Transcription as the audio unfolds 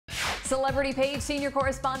Celebrity Page senior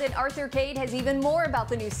correspondent Arthur Kade has even more about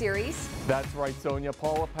the new series. That's right, Sonia.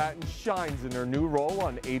 Paula Patton shines in her new role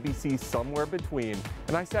on ABC's Somewhere Between.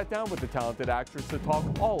 And I sat down with the talented actress to talk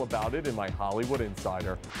all about it in my Hollywood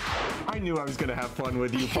Insider. I knew I was going to have fun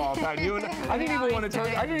with you, Paula Patton. I didn't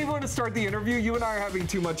even want to start the interview. You and I are having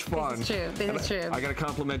too much fun. This is true. This is true. I got to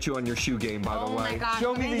compliment you on your shoe game, by the way. Oh my gosh.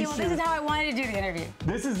 Show me these shoes. This is how I wanted to do the interview.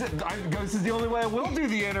 This is the only way I will do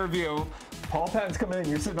the interview. Paula Patton's coming in.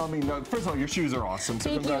 You're sitting on me. No, first of all, your shoes are awesome. So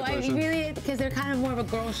Thank congratulations. you. Really, because they're kind of more of a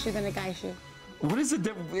girl shoe than a guy shoe. What is the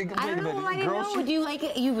difference? I don't know. I didn't know. Do you like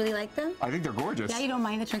it? You really like them? I think they're gorgeous. Yeah, you don't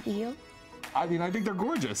mind the chunky heel? I mean, I think they're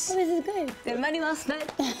gorgeous. Oh, this is good. The money well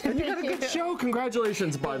spent. And you got a good show.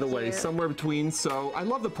 Congratulations, by the way. You. Somewhere Between. So I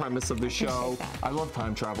love the premise of the show. I love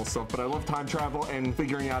time travel stuff, but I love time travel and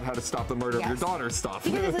figuring out how to stop the murder of your daughter's stuff.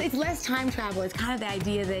 Because it's less time travel. It's kind of the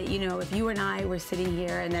idea that, you know, if you and I were sitting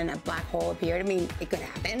here and then a black hole appeared, I mean, it could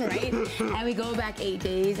happen, right? And we go back 8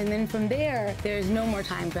 days, and then from there, there's no more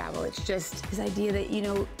time travel. It's just this idea that, you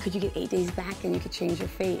know, could you get 8 days back and you could change your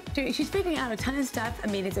fate? She's figuring out a ton of stuff. I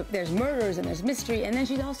mean, there's murders and there's mystery, and then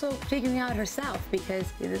she's also figuring out herself,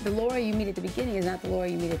 because the Laura you meet at the beginning is not the Laura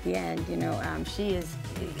you meet at the end. You know, she is.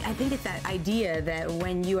 I think it's that idea that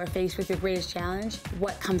when you are faced with your greatest challenge,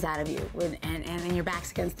 what comes out of you, and your back's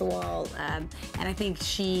against the wall. And I think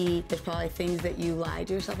there's probably things that you lied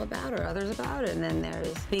to yourself about or others about, and then there's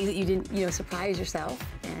things that you didn't, you know, surprise yourself.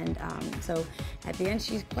 And so at the end,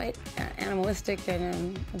 she's quite animalistic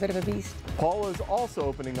and a bit of a beast. Paula's also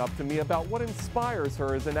opening up to me about what inspires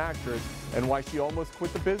her as an actress and why she almost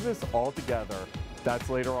quit the business altogether. That's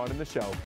later on in the show.